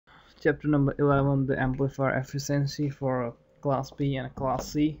Chapter number 11, the amplifier efficiency for class B and class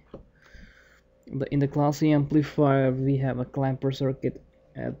C. In the class C amplifier, we have a Cahpter circuit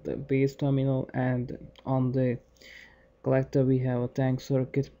at the base terminal, and on the collector we have a tank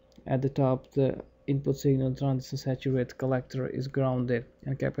circuit. At the top, the input signal transistor saturated collector is grounded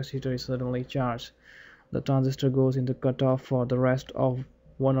and capacitor is suddenly charged. The transistor goes into cutoff for the rest of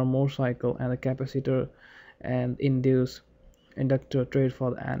one or more cycle, and the capacitor and inductor trade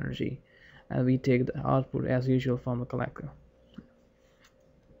for the energy, and we take the output as usual from the collector.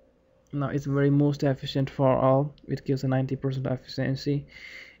 Now it's very most efficient for all. It gives a 90% efficiency.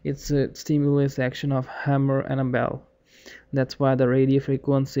 It stimulates the action of hammer and a bell. That's why the radio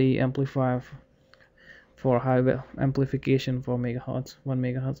frequency amplifier for high amplification for megahertz, 1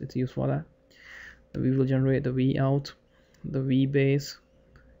 megahertz, it's used for that. We will generate the V out, the V base,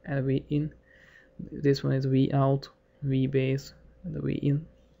 and V in. This one is V out, V base, and the V in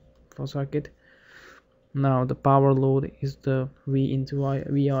for circuit. Now the power load is the V into I,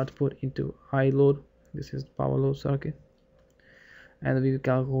 V output into I load. This is the power load circuit, and we will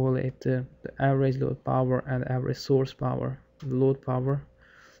calculate the average load power and the average source power, the load power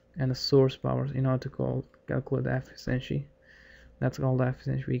and the source power in order to calculate the efficiency. That's all the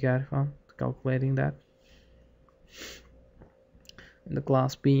efficiency we get from calculating that. In the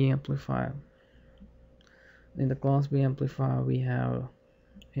class B amplifier, we have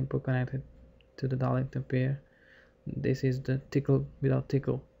input connected to the Darlington pair. This is the tickle without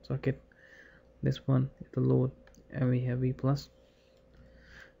tickle circuit. This one is the load, and we have V plus.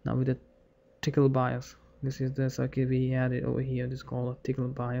 Now with the tickle bias, this is the circuit we added over here. This is called a tickle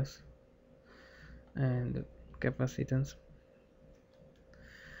bias, and capacitance.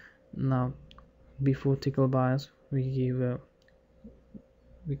 Now before tickle bias, we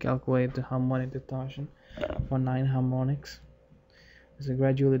calculate the harmonic distortion for 9 harmonics. It's a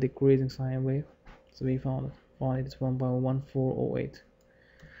gradually decreasing sine wave, so we found it is 1.1408,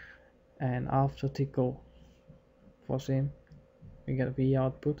 and after tickle for same we get a V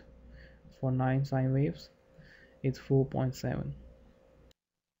output for 9 sine waves. It's 4.7.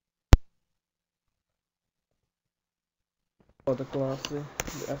 For the class A,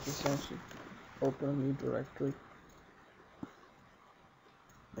 the efficiency, open a new directory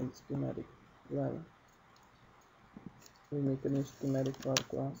and schematic 11. We make a new schematic for the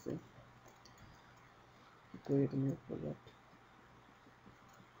class A. Create a new project.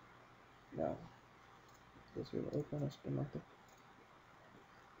 Now this will open a schematic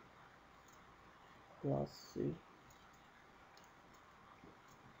class C.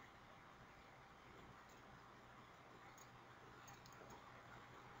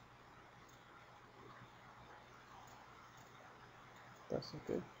 That's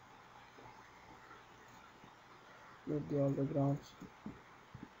okay. With all the grounds.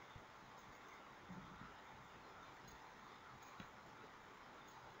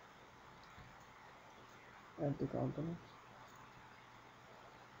 Add the components.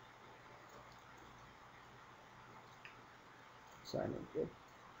 Sign in.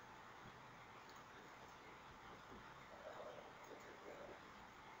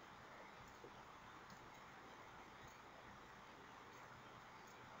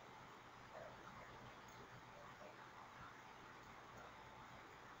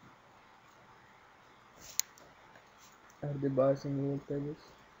 Add the biasing voltages.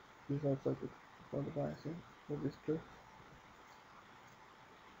 These are circuit for the biasing resistor.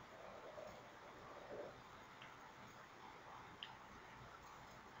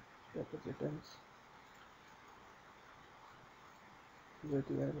 Capacitance.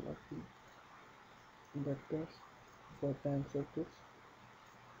 Relative level of the inductors for tank circuits.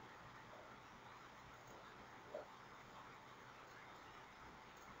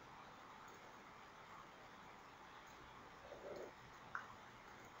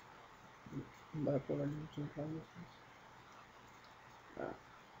 Bipolar junction transistors.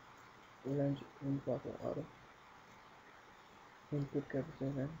 Range input or input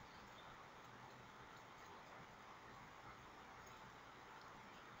capacitance.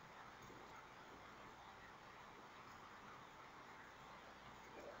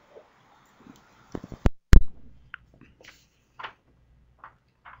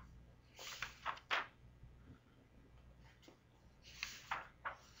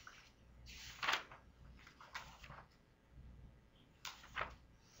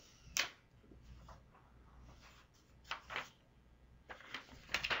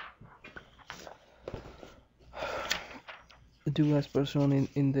 Do as per shown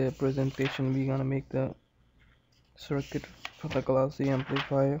in the presentation. We're gonna make the circuit for the class C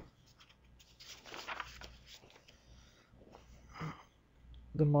amplifier.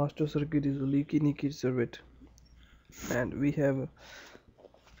 The master circuit is a leaky naked circuit, and we have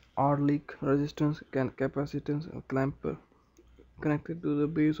R leak resistance and capacitance clamper connected to the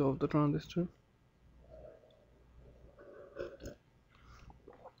base of the transistor.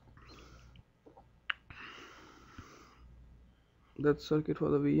 That's circuit for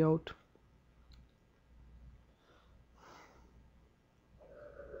the V out.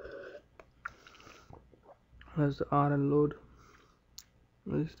 As the R and load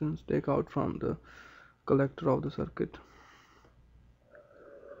resistance take out from the collector of the circuit.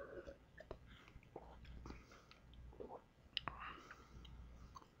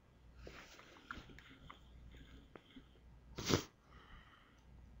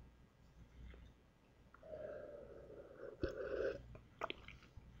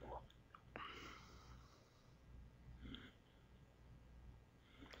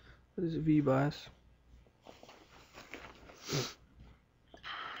 This is V bias.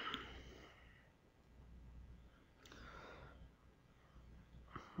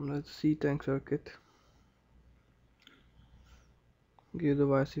 Let's see tank circuit. Give the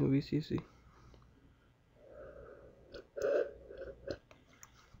biasing VCC.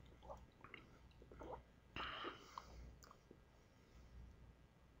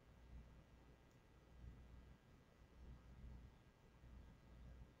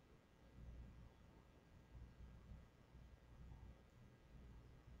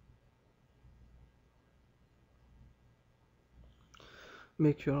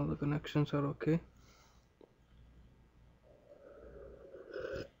 Make sure all the connections are okay.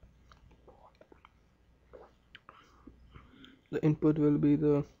 The input will be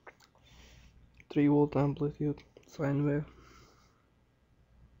the 3-volt amplitude sine wave,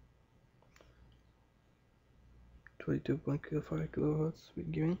 22.5 kilohertz. We're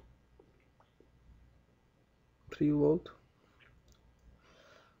giving 3 volt.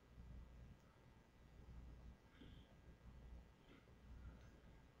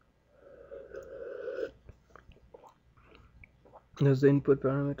 That's the input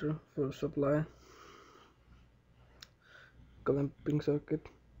parameter for supply. Clamping circuit,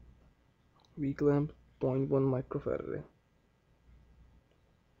 V clamp 0.1 microfarad.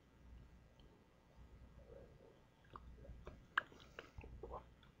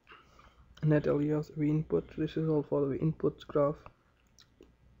 Net alias V input. This is all for the inputs graph.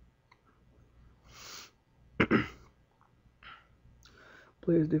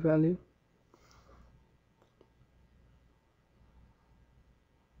 Place the value.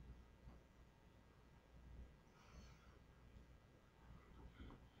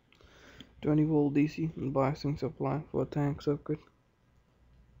 "20-volt DC biasing supply for tank circuit."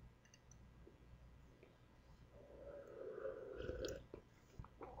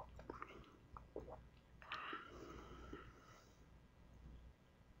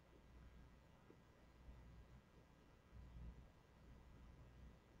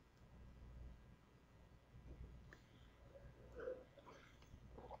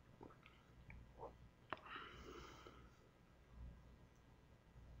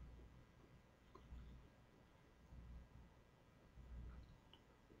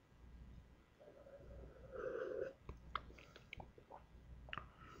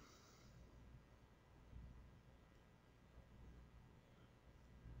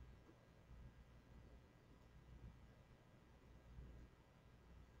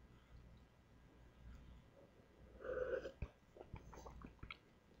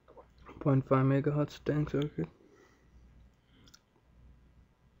 .5 megahertz tank circuit.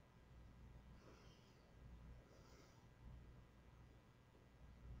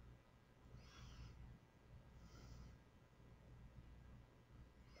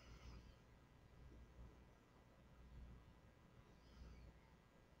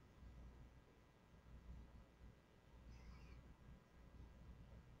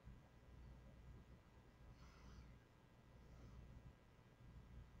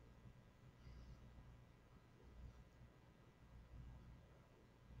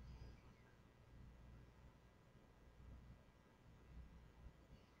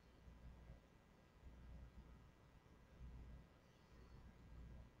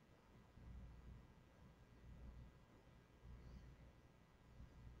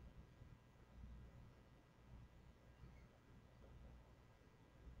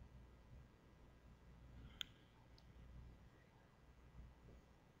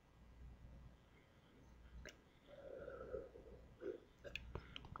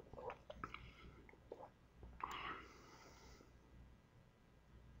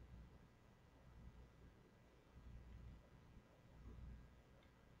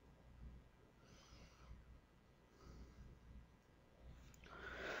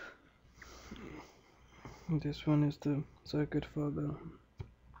 This one is the circuit for the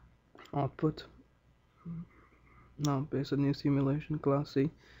output. Now based on new simulation class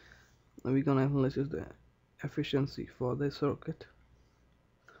C, we're gonna analyze the efficiency for this circuit.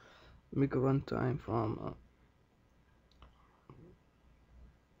 Make a runtime from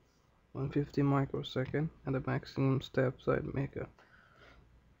 150 microsecond, and the maximum steps I'd make a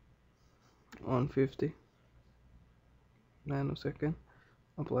 150 nanosecond.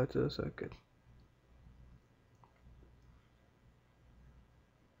 Apply to the circuit.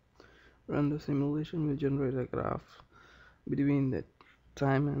 Run the simulation, will generate a graph between the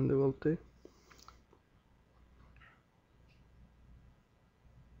time and the voltage.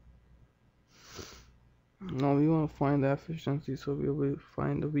 Now we want to find the efficiency, so we will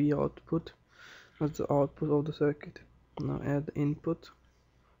find the V output. That's the output of the circuit. Now add the input.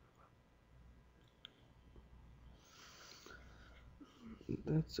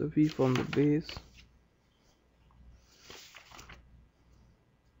 That's a V from the base.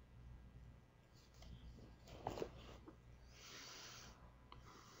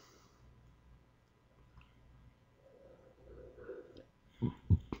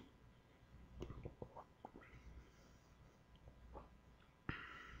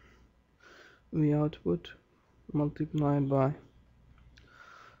 V output multiplied by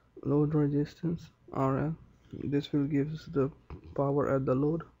load resistance RL. This will give us the power at the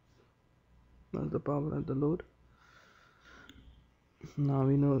load. That's the power at the load. Now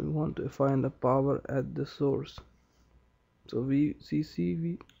we know we want to find the power at the source. So V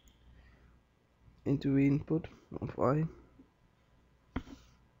into V input of I.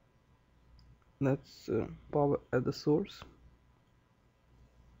 That's power at the source.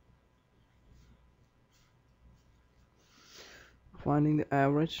 Finding the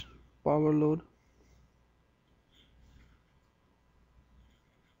average power load.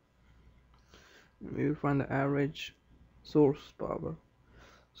 We will find the average source power.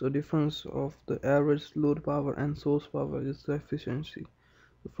 So difference of the average load power and source power is the efficiency.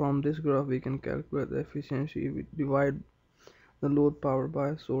 From this graph we can calculate the efficiency. We divide the load power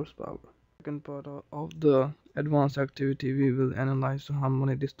by source power. Second part of the advanced activity, we will analyze the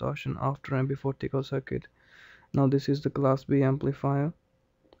harmonic distortion after and before tickle circuit. Now this is the class B amplifier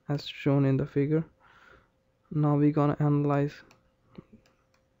as shown in the figure. Now we're gonna analyze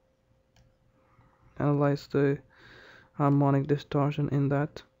the harmonic distortion in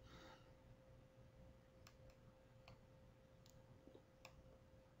that.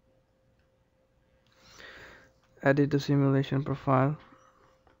 Edit the simulation profile.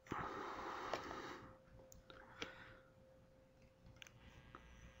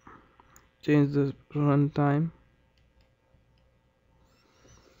 Change the runtime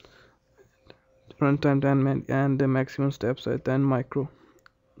 10 and the maximum steps at 10 micro.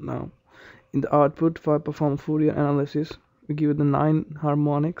 Now in the output, for perform Fourier analysis, we give the 9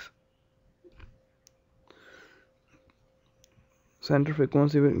 harmonics. Center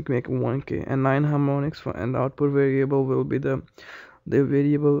frequency will make 1k, and 9 harmonics for, and the output variable will be the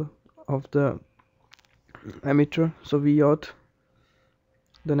variable of the emitter. So V out,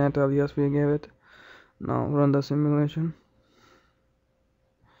 the net alias we gave it. Now run the simulation.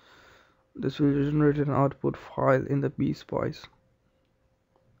 This will generate an output file in the PSpice.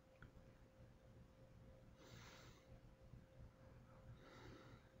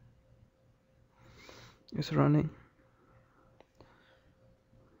 It's running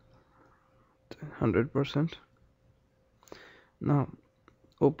 100%. Now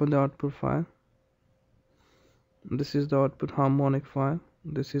open the output file. This is the output harmonic file.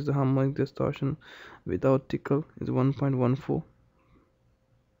 This is the harmonic distortion without tickle is 1.14.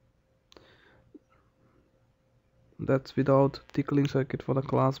 That's without tickling circuit for the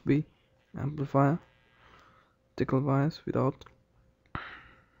class B amplifier. Tickle bias without.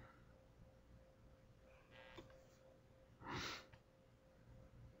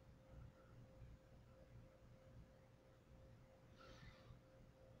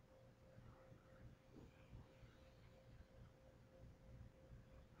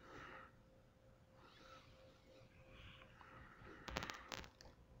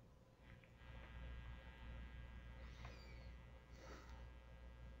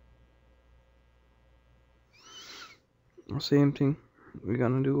 Same thing we're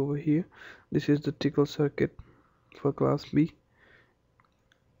gonna do over here. This is the tickle circuit for class B.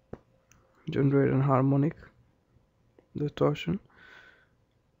 Generate an harmonic distortion.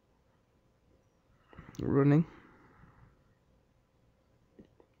 Running.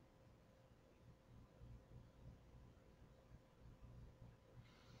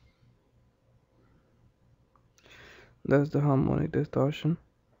 That's the harmonic distortion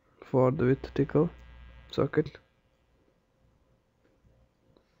for the with tickle. circuit.